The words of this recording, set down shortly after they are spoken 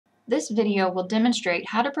This video will demonstrate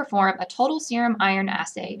how to perform a total serum iron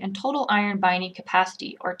assay and total iron binding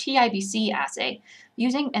capacity, or TIBC assay,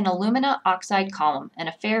 using an alumina oxide column and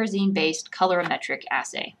a ferrozene-based colorimetric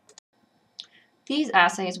assay. These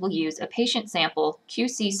assays will use a patient sample,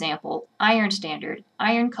 QC sample, iron standard,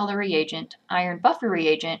 iron color reagent, iron buffer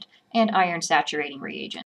reagent, and iron saturating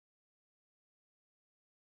reagent.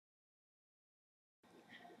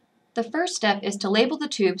 The first step is to label the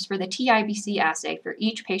tubes for the TIBC assay for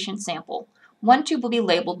each patient sample. One tube will be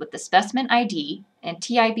labeled with the specimen ID and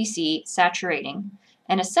TIBC saturating,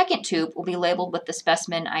 and a second tube will be labeled with the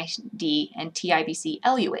specimen ID and TIBC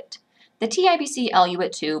eluate. The TIBC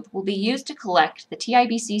eluate tube will be used to collect the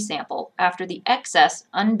TIBC sample after the excess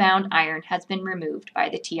unbound iron has been removed by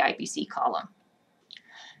the TIBC column.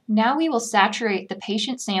 Now we will saturate the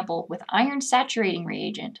patient sample with iron saturating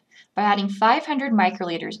reagent by adding 500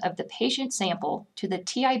 microliters of the patient sample to the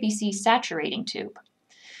TIBC saturating tube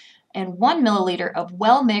and 1 milliliter of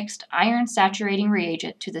well-mixed iron saturating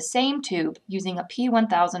reagent to the same tube using a P1000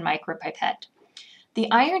 micropipette. The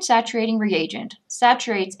iron saturating reagent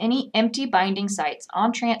saturates any empty binding sites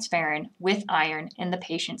on transferrin with iron in the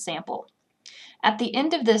patient sample. At the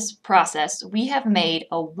end of this process, we have made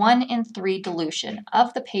a 1:3 dilution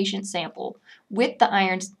of the patient sample with the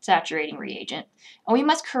iron saturating reagent, and we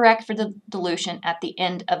must correct for the dilution at the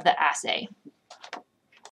end of the assay.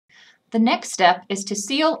 The next step is to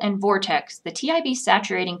seal and vortex the TIB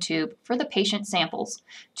saturating tube for the patient samples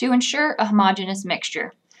to ensure a homogeneous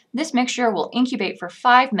mixture. This mixture will incubate for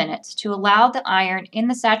 5 minutes to allow the iron in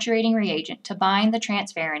the saturating reagent to bind the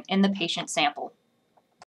transferrin in the patient sample.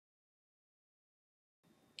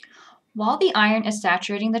 While the iron is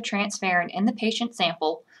saturating the transferrin in the patient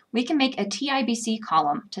sample, we can make a TIBC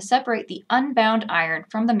column to separate the unbound iron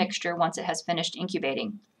from the mixture once it has finished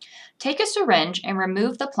incubating. Take a syringe and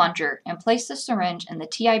remove the plunger and place the syringe in the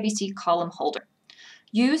TIBC column holder.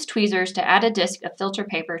 Use tweezers to add a disc of filter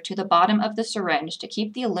paper to the bottom of the syringe to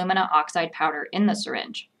keep the alumina oxide powder in the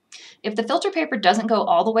syringe. If the filter paper doesn't go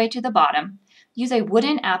all the way to the bottom, use a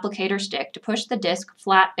wooden applicator stick to push the disc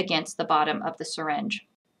flat against the bottom of the syringe.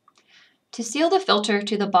 To seal the filter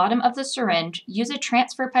to the bottom of the syringe, use a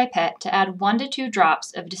transfer pipette to add 1 to 2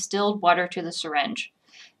 drops of distilled water to the syringe.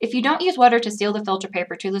 If you don't use water to seal the filter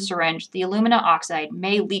paper to the syringe, the alumina oxide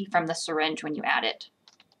may leak from the syringe when you add it.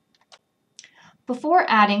 Before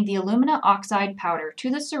adding the alumina oxide powder to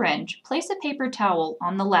the syringe, place a paper towel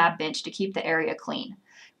on the lab bench to keep the area clean.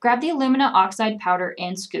 Grab the alumina oxide powder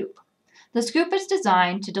and scoop. The scoop is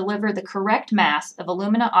designed to deliver the correct mass of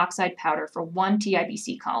alumina oxide powder for 1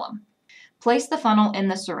 TIBC column. Place the funnel in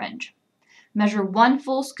the syringe. Measure 1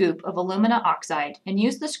 full scoop of alumina oxide and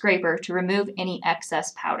use the scraper to remove any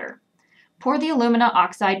excess powder. Pour the alumina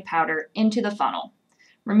oxide powder into the funnel.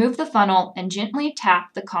 Remove the funnel and gently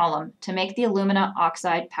tap the column to make the alumina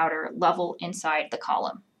oxide powder level inside the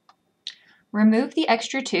column. Remove the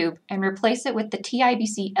extra tube and replace it with the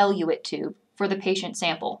TIBC eluate tube for the patient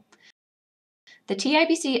sample. The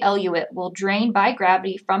TIBC eluate will drain by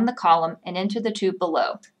gravity from the column and into the tube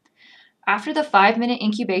below. After the 5-minute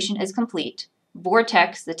incubation is complete,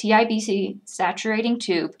 vortex the TIBC saturating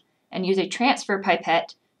tube and use a transfer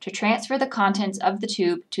pipette to transfer the contents of the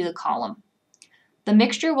tube to the column. The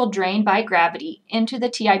mixture will drain by gravity into the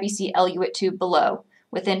TIBC eluate tube below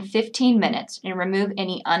within 15 minutes and remove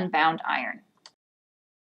any unbound iron.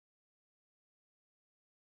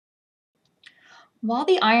 While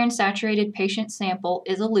the iron-saturated patient sample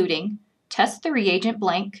is eluting, test the reagent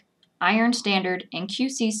blank, iron standard, and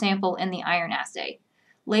QC sample in the iron assay.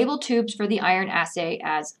 Label tubes for the iron assay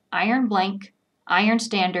as iron blank, iron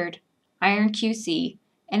standard, iron QC,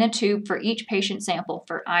 and a tube for each patient sample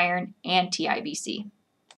for iron and TIBC.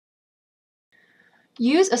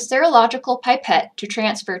 Use a serological pipette to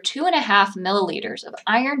transfer 2.5 milliliters of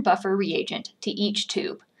iron buffer reagent to each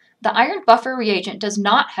tube. The iron buffer reagent does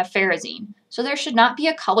not have ferrozene, so there should not be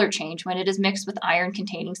a color change when it is mixed with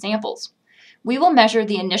iron-containing samples. We will measure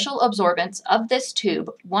the initial absorbance of this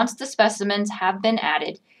tube once the specimens have been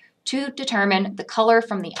added to determine the color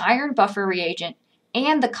from the iron buffer reagent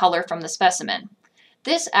and the color from the specimen.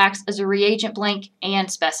 This acts as a reagent blank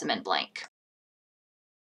and specimen blank.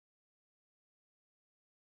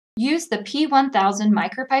 Use the P1000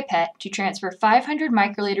 micropipette to transfer 500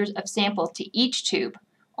 microliters of sample to each tube.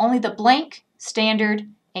 Only the blank, standard,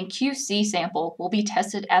 and QC sample will be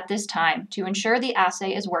tested at this time to ensure the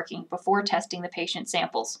assay is working before testing the patient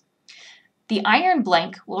samples. The iron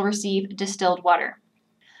blank will receive distilled water.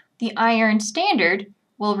 The iron standard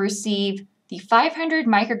will receive the 500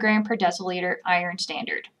 microgram per deciliter iron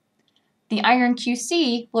standard. The iron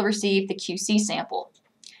QC will receive the QC sample.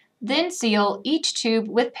 Then seal each tube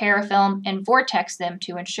with parafilm and vortex them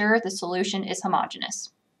to ensure the solution is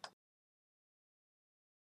homogeneous.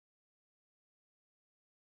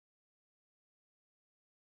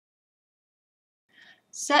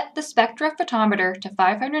 Set the spectrophotometer to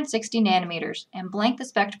 560 nanometers and blank the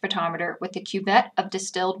spectrophotometer with a cuvette of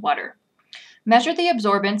distilled water. Measure the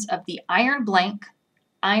absorbance of the iron blank,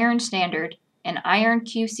 iron standard, and iron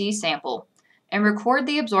QC sample, and record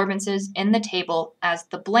the absorbances in the table as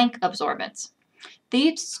the blank absorbance.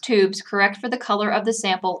 These tubes correct for the color of the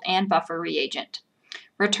sample and buffer reagent.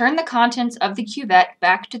 Return the contents of the cuvette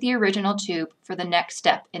back to the original tube for the next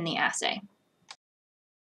step in the assay.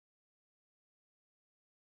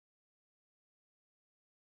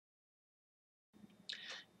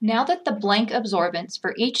 Now that the blank absorbance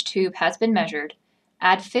for each tube has been measured,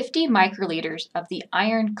 add 50 microliters of the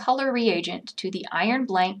iron color reagent to the iron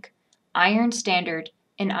blank, iron standard,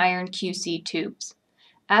 and iron QC tubes.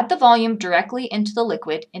 Add the volume directly into the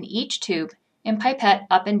liquid in each tube and pipette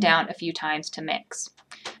up and down a few times to mix.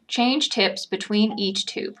 Change tips between each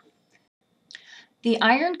tube. The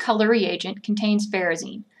iron color reagent contains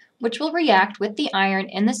ferrozene, which will react with the iron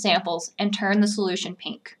in the samples and turn the solution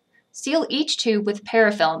pink. Seal each tube with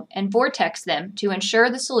parafilm and vortex them to ensure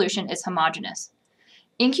the solution is homogeneous.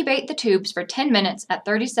 Incubate the tubes for 10 minutes at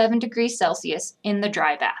 37 degrees Celsius in the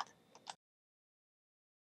dry bath.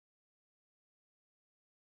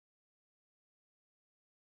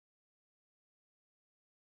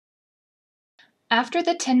 After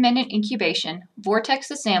the 10-minute incubation, vortex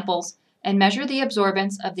the samples and measure the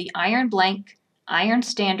absorbance of the iron blank, iron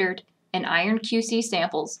standard, and iron QC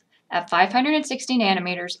samples at 560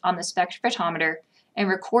 nanometers on the spectrophotometer and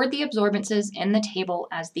record the absorbances in the table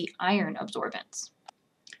as the iron absorbance.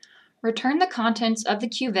 Return the contents of the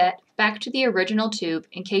cuvette back to the original tube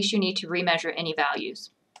in case you need to remeasure any values.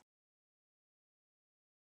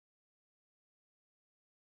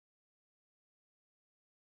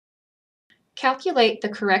 Calculate the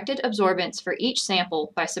corrected absorbance for each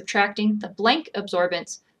sample by subtracting the blank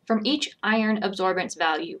absorbance from each iron absorbance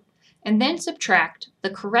value, and then subtract the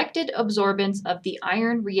corrected absorbance of the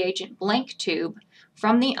iron reagent blank tube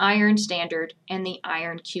from the iron standard and the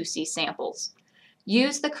iron QC samples.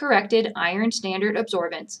 Use the corrected iron standard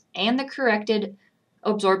absorbance and the corrected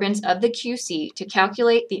absorbance of the QC to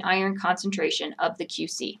calculate the iron concentration of the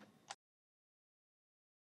QC.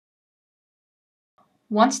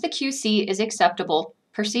 Once the QC is acceptable,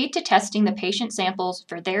 proceed to testing the patient samples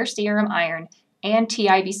for their serum iron and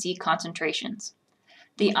TIBC concentrations.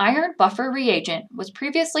 The iron buffer reagent was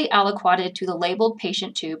previously aliquoted to the labeled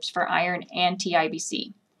patient tubes for iron and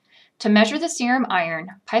TIBC. To measure the serum iron,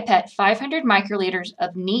 pipette 500 microliters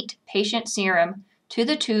of neat patient serum to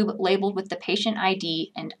the tube labeled with the patient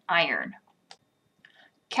ID and iron.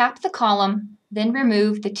 Cap the column, then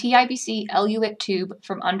remove the TIBC eluate tube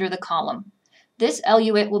from under the column. This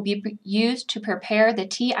eluate will be used to prepare the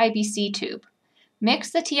TIBC tube. Mix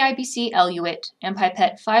the TIBC eluate and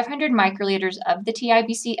pipette 500 microliters of the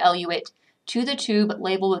TIBC eluate to the tube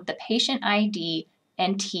labeled with the patient ID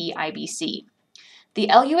and TIBC. The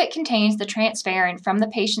eluate contains the transferrin from the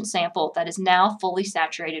patient sample that is now fully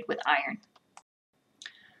saturated with iron.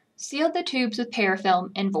 Seal the tubes with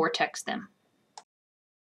parafilm and vortex them.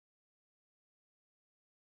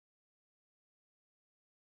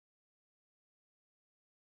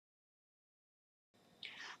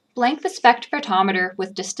 Blank the spectrophotometer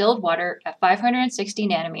with distilled water at 560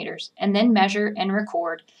 nanometers and then measure and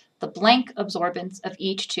record the blank absorbance of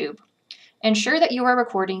each tube. Ensure that you are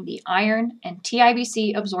recording the iron and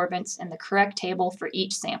TIBC absorbance in the correct table for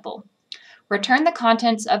each sample. Return the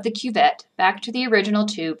contents of the cuvette back to the original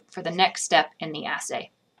tube for the next step in the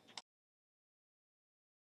assay.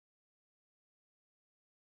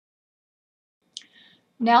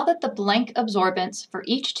 Now that the blank absorbance for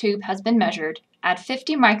each tube has been measured, add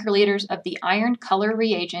 50 microliters of the iron color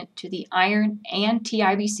reagent to the iron and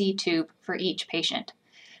TIBC tube for each patient.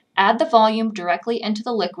 Add the volume directly into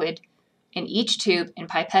the liquid in each tube and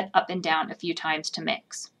pipette up and down a few times to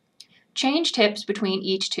mix. Change tips between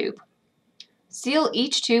each tube. Seal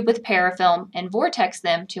each tube with parafilm and vortex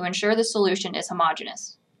them to ensure the solution is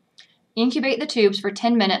homogeneous. Incubate the tubes for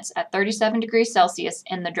 10 minutes at 37 degrees Celsius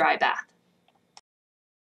in the dry bath.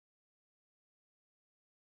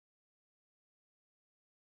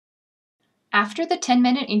 After the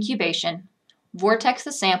 10-minute incubation, vortex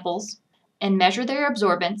the samples and measure their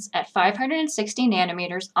absorbance at 560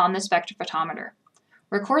 nanometers on the spectrophotometer.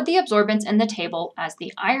 Record the absorbance in the table as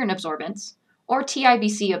the iron absorbance or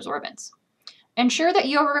TIBC absorbance. Ensure that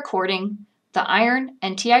you are recording the iron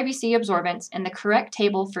and TIBC absorbance in the correct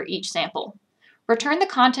table for each sample. Return the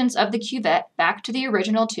contents of the cuvette back to the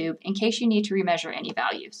original tube in case you need to remeasure any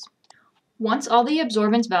values. Once all the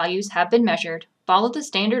absorbance values have been measured, follow the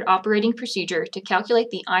standard operating procedure to calculate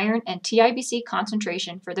the iron and TIBC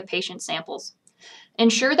concentration for the patient samples.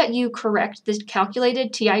 Ensure that you correct the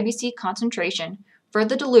calculated TIBC concentration for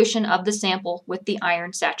the dilution of the sample with the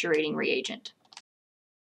iron saturating reagent.